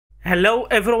Hello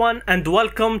everyone and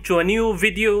welcome to a new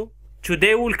video.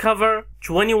 Today we'll cover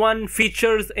 21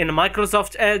 features in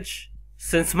Microsoft Edge.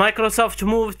 Since Microsoft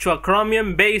moved to a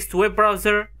Chromium based web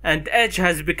browser and Edge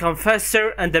has become faster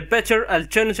and a better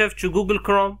alternative to Google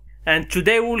Chrome, and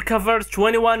today we'll cover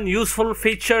 21 useful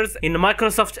features in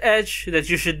Microsoft Edge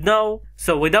that you should know.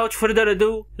 So without further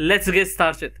ado, let's get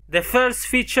started. The first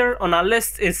feature on our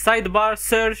list is Sidebar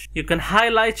Search. You can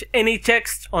highlight any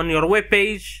text on your web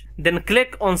page, then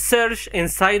click on Search in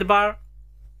Sidebar,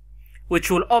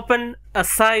 which will open a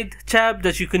side tab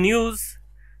that you can use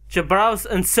to browse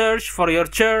and search for your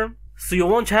term, so you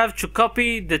won't have to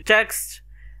copy the text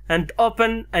and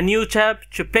open a new tab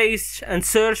to paste and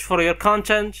search for your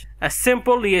content. A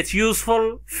simple yet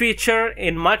useful feature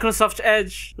in Microsoft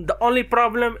Edge. The only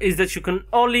problem is that you can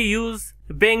only use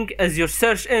Bing as your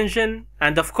search engine,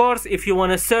 and of course if you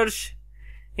want to search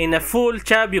in a full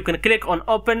tab you can click on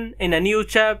open in a new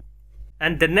tab.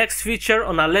 And the next feature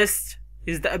on our list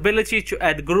is the ability to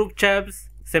add group tabs.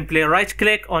 Simply right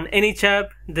click on any tab,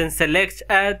 then select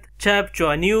add tab to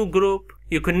a new group.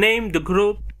 You can name the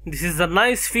group. This is a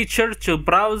nice feature to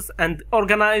browse and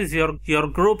organize your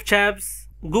group tabs.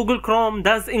 Google Chrome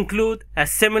does include a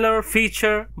similar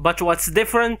feature, but what's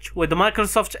different with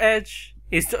Microsoft Edge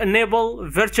is to enable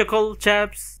vertical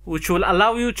tabs, which will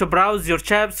allow you to browse your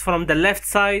tabs from the left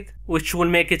side, which will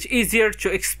make it easier to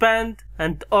expand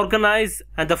and organize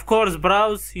and of course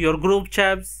browse your group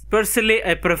tabs. Personally,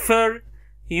 I prefer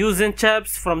using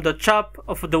tabs from the top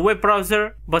of the web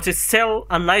browser, but it's still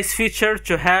a nice feature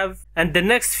to have. And the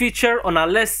next feature on our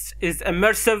list is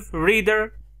Immersive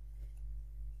Reader.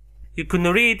 You can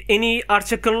read any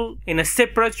article in a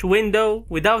separate window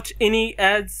without any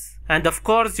ads, and of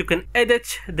course you can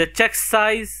edit the text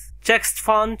size, text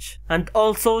font, and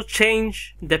also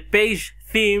change the page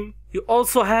theme. You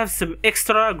also have some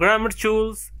extra grammar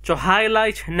tools to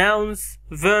highlight nouns,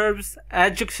 verbs,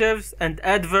 adjectives, and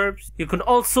adverbs. You can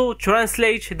also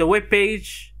translate the web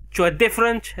page to a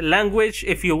different language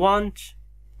if you want.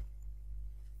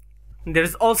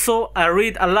 There's also a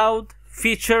read aloud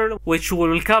feature which we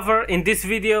will cover in this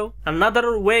video.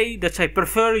 Another way that I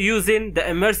prefer using the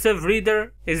Immersive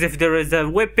Reader is if there is a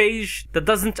web page that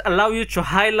doesn't allow you to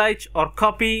highlight or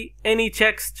copy any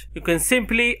text, you can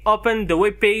simply open the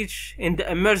web page in the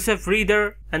Immersive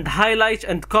Reader and highlight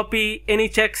and copy any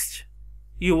text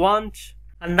you want.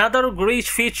 Another great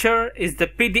feature is the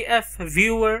PDF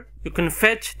viewer. You can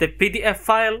fetch the PDF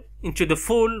file into the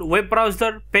full web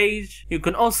browser page. You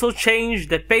can also change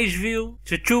the page view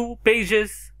to 2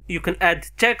 pages. You can add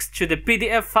text to the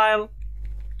PDF file,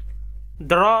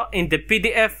 draw in the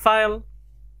PDF file,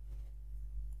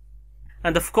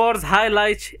 and of course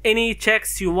highlight any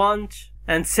text you want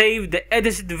and save the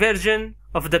edited version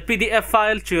of the PDF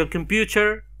file to your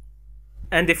computer.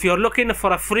 And if you're looking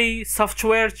for a free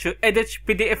software to edit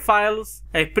PDF files,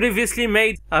 I previously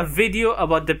made a video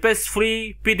about the best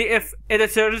free PDF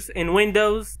editors in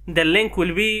Windows. The link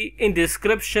will be in the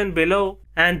description below.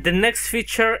 And the next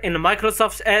feature in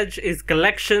Microsoft Edge is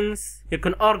collections. You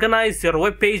can organize your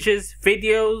web pages,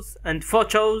 videos, and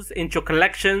photos into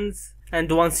collections. And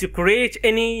once you create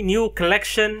any new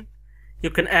collection, you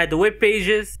can add web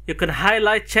pages, you can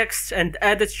highlight text and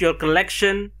add it to your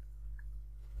collection.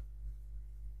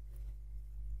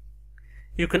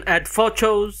 You can add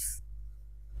photos,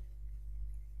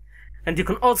 and you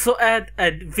can also add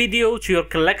a video to your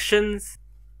collections.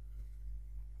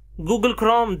 Google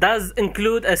Chrome does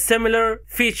include a similar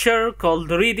feature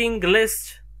called Reading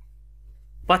List,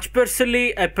 but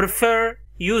personally I prefer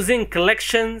using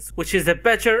collections, which is a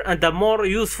better and a more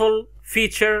useful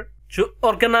feature to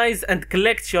organize and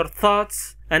collect your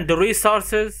thoughts and the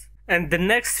resources. And the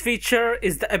next feature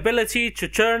is the ability to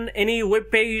turn any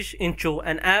web page into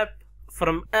an app.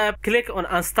 From app, click on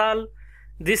install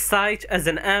this site as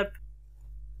an app.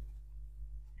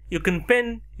 You can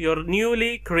pin your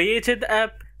newly created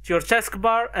app to your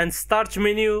taskbar and start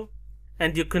menu,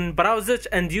 and you can browse it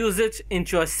and use it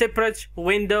into a separate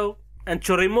window. And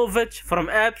to remove it from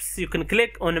apps, you can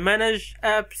click on manage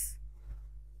apps,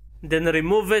 then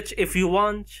remove it if you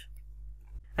want.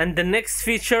 And the next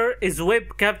feature is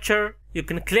web capture. You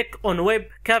can click on web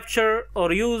capture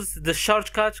or use the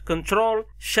shortcut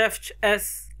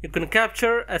Ctrl+Shift+S. You can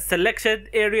capture a selected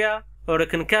area or you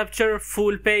can capture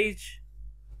full page.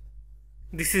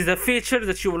 This is a feature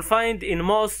that you will find in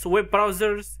most web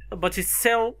browsers, but it's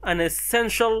still an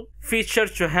essential feature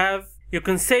to have. You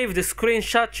can save the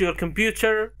screenshot to your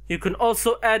computer. You can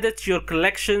also add it to your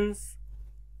collections.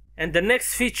 And the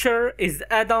next feature is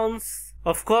add-ons.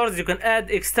 Of course, you can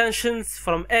add extensions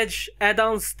from Edge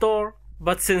add-on store,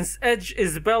 but since Edge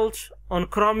is built on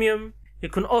Chromium, You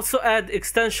can also add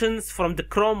extensions from the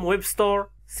Chrome Web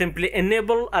Store. Simply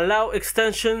enable allow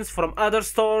extensions from other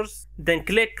stores, then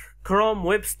click Chrome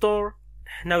Web Store.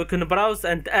 Now you can browse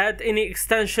and add any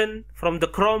extension from the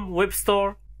Chrome Web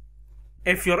Store.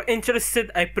 If you're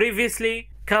interested, I previously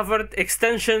covered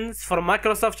extensions for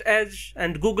Microsoft Edge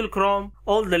and Google Chrome.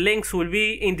 All the links will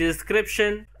be in the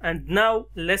description. And now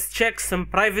let's check some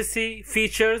privacy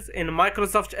features in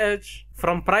Microsoft Edge.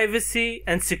 From privacy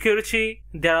and security,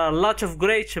 there are a lot of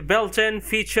great built-in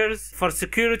features for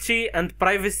security and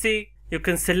privacy. You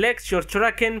can select your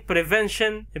tracking,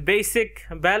 prevention, basic,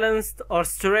 balanced, or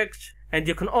strict, and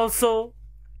you can also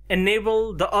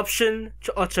enable the option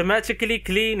to automatically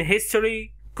clean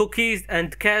history, cookies,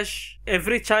 and cache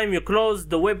every time you close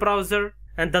the web browser.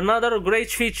 And another great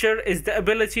feature is the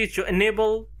ability to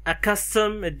enable a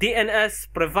custom DNS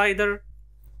provider.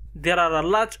 There are a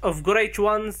lot of great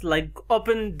ones like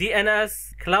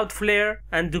OpenDNS, Cloudflare,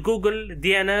 and Google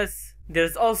DNS.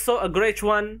 There's also a great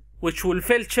one which will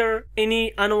filter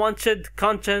any unwanted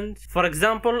content. For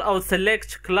example, I'll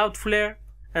select Cloudflare.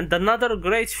 And another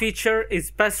great feature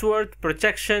is password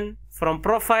protection. From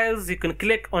profiles, you can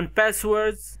click on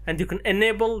passwords and you can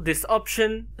enable this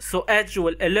option so Edge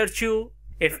will alert you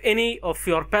if any of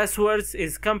your passwords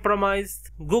is compromised.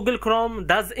 Google Chrome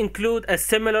does include a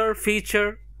similar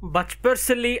feature, but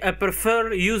personally I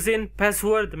prefer using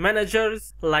password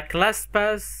managers like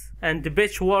LastPass and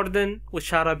Bitwarden,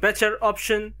 which are a better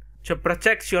option to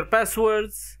protect your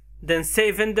passwords than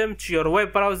saving them to your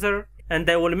web browser. And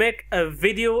I will make a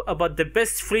video about the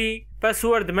best free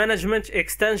password management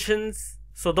extensions,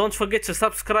 so don't forget to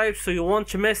subscribe so you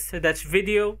won't miss that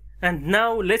video. And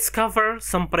now let's cover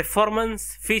some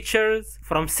performance features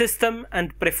from system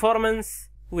and performance.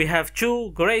 We have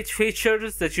two great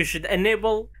features that you should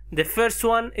enable. The first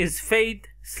one is fade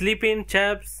sleeping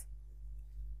tabs,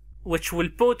 which will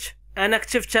put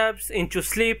inactive tabs into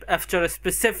sleep after a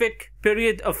specific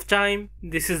period of time.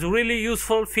 This is really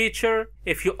useful feature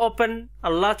if you open a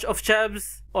lot of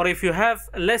tabs or if you have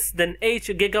less than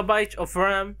 8 GB of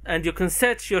RAM, and you can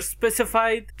set your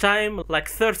specified time like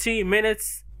 30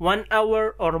 minutes, 1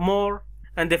 hour or more.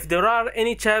 And if there are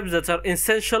any tabs that are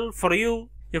essential for you,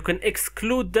 you can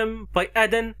exclude them by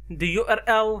adding the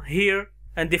URL here.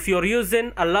 And if you're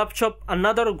using a laptop,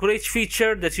 another great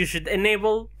feature that you should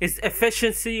enable is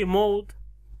efficiency mode,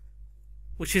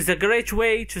 which is a great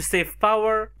way to save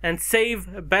power and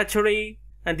save battery.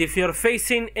 And if you're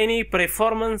facing any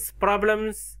performance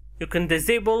problems, you can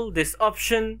disable this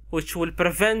option, which will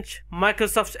prevent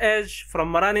Microsoft Edge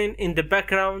from running in the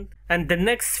background. And the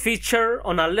next feature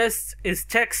on our list is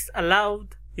text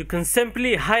aloud. You can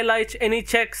simply highlight any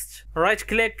text, right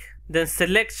click, then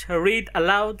select Read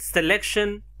Aloud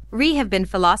selection. We have been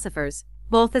philosophers,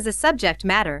 both as a subject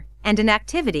matter and an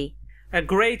activity. A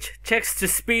great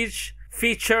text-to-speech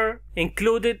feature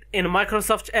included in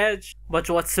Microsoft Edge, but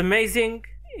what's amazing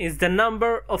is the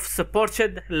number of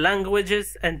supported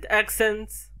languages and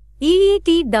accents.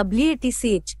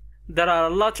 EETWATCH. There are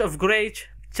a lot of great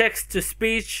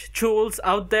text-to-speech tools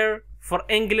out there for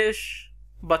English,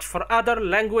 but for other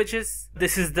languages,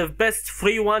 this is the best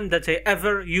free one that I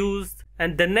ever used.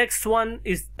 And the next one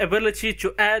is ability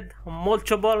to add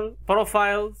multiple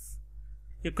profiles.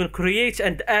 You can create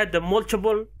and add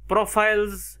multiple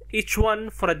profiles, each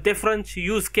one for a different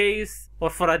use case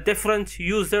or for a different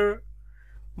user.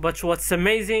 But what's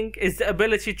amazing is the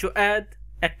ability to add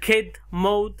a kid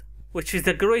mode, which is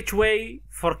a great way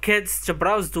for kids to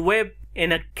browse the web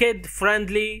in a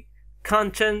kid-friendly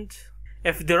content.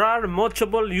 If there are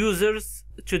multiple users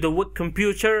to the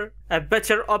computer, a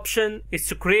better option is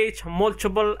to create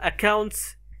multiple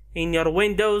accounts in your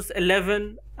Windows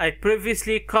 11. I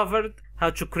previously covered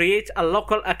how to create a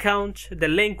local account. The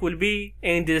link will be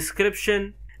in the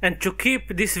description. And to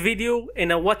keep this video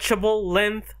in a watchable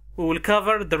length, we will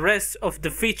cover the rest of the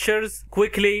features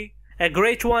quickly. A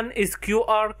great one is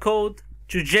QR code.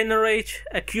 To generate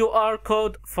a QR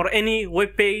code for any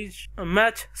web page, a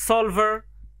match solver.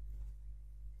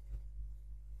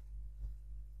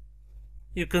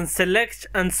 You can select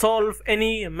and solve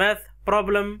any math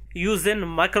problem using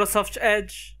Microsoft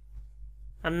Edge.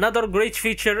 Another great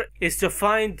feature is to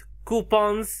find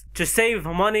coupons to save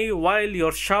money while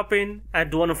you're shopping.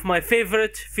 And one of my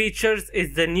favorite features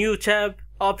is the new tab,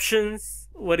 Options,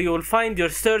 where you will find your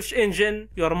search engine,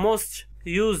 your most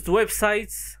used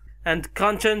websites, and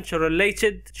content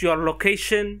related to your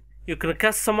location. You can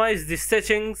customize the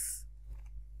settings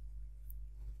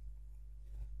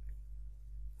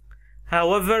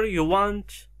however you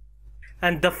want.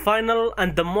 And the final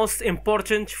and the most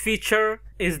important feature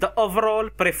is the overall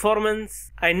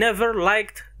performance. I never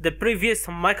liked the previous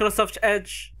Microsoft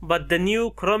Edge, but the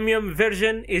new Chromium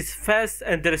version is fast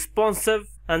and responsive,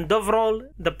 and overall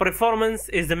the performance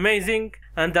is amazing,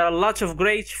 and there are a lot of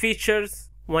great features.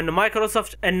 When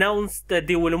Microsoft announced that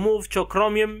they will move to a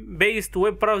Chromium based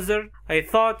web browser, I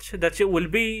thought that it will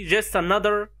be just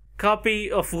another copy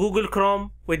of Google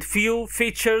Chrome with few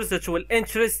features that will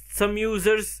interest some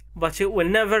users, but it will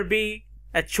never be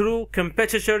a true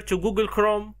competitor to Google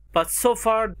Chrome. But so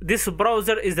far this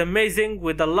browser is amazing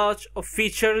with a lot of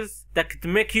features that could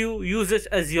make you use it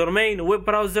as your main web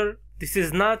browser. This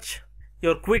is not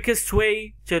your quickest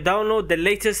way to download the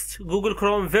latest Google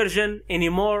Chrome version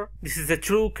anymore. This is a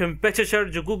true competitor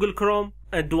to Google Chrome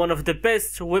and one of the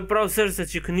best web browsers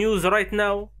that you can use right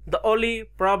now. The only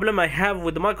problem I have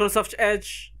with Microsoft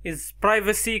Edge is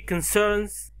privacy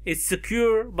concerns. It's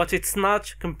secure, but it's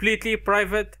not completely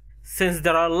private, since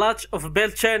there are a lot of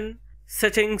built-in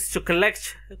settings to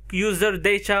collect user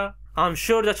data. I'm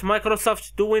sure that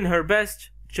Microsoft doing her best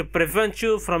to prevent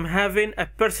you from having a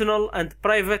personal and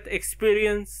private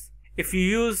experience. If you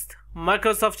used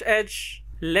Microsoft Edge,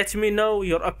 let me know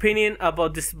your opinion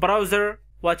about this browser,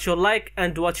 what you like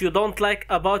and what you don't like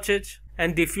about it,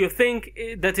 and if you think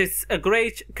that it's a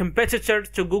great competitor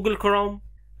to Google Chrome.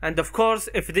 And of course,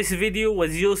 if this video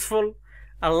was useful,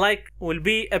 a like will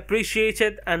be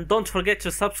appreciated, and don't forget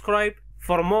to subscribe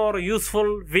for more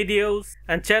useful videos.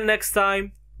 Until next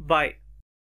time, bye.